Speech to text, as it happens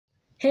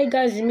Hey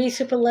guys, it's me,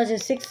 Super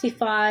Legend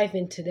 65,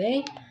 and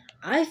today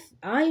I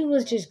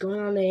was just going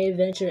on an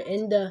adventure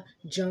in the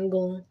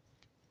jungle,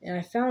 and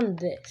I found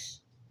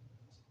this.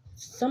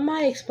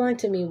 Somebody explain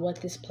to me what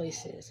this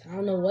place is. I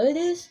don't know what it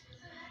is,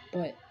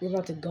 but we're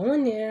about to go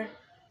in there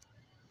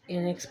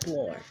and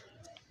explore.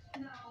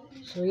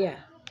 So yeah,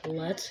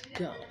 let's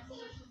go.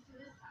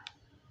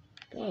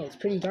 Oh, it's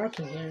pretty dark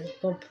in here.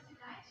 But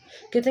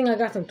good thing I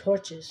got some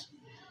torches.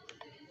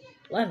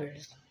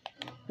 Levers.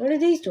 What are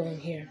these doing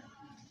here?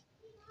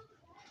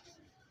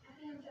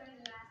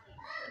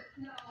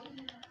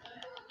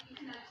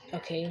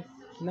 Okay,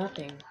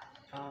 nothing.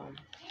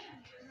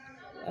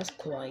 That's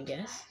cool, I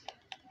guess.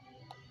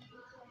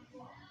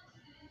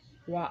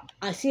 Wow,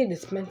 I see a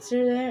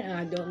dispenser there, and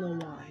I don't know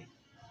why.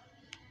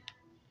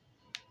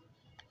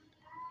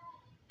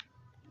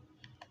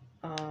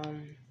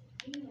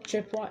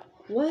 Tripwire.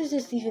 What is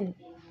this even?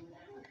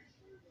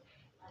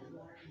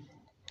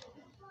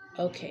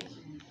 Okay.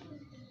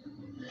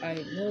 I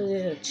know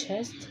there's a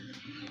chest.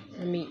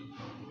 Let me.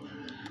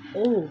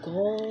 Oh,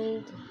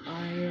 gold,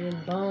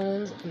 iron,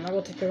 bones. I'm not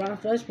gonna take the round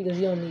flesh because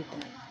you don't need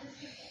that.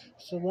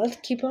 So let's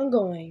keep on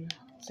going.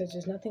 Since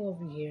there's nothing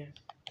over here.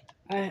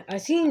 I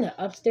see in the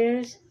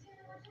upstairs.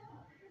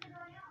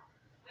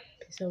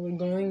 So we're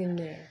going in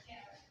there.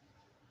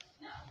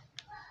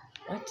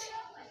 What?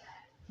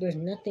 There's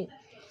nothing.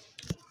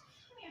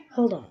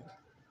 Hold on.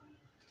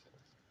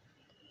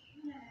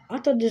 I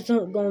thought there's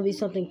gonna be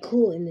something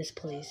cool in this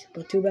place,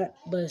 but too bad.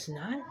 But it's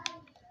not.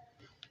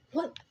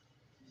 What?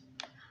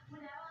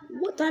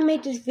 What did I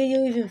make this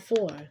video even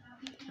for?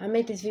 I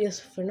made this video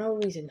for no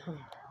reason, huh?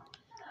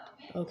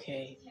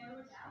 Okay.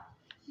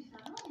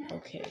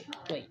 Okay.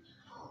 Wait.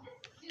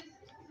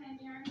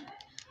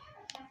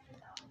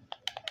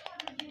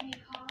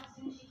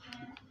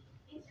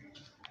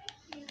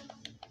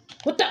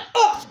 What the?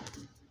 Oh!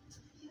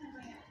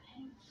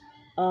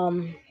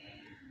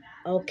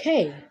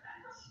 Okay.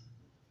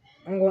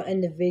 I'm gonna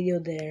end the video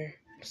there.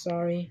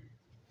 Sorry.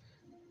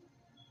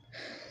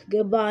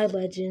 Goodbye,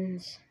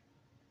 legends.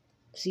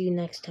 See you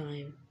next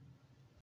time.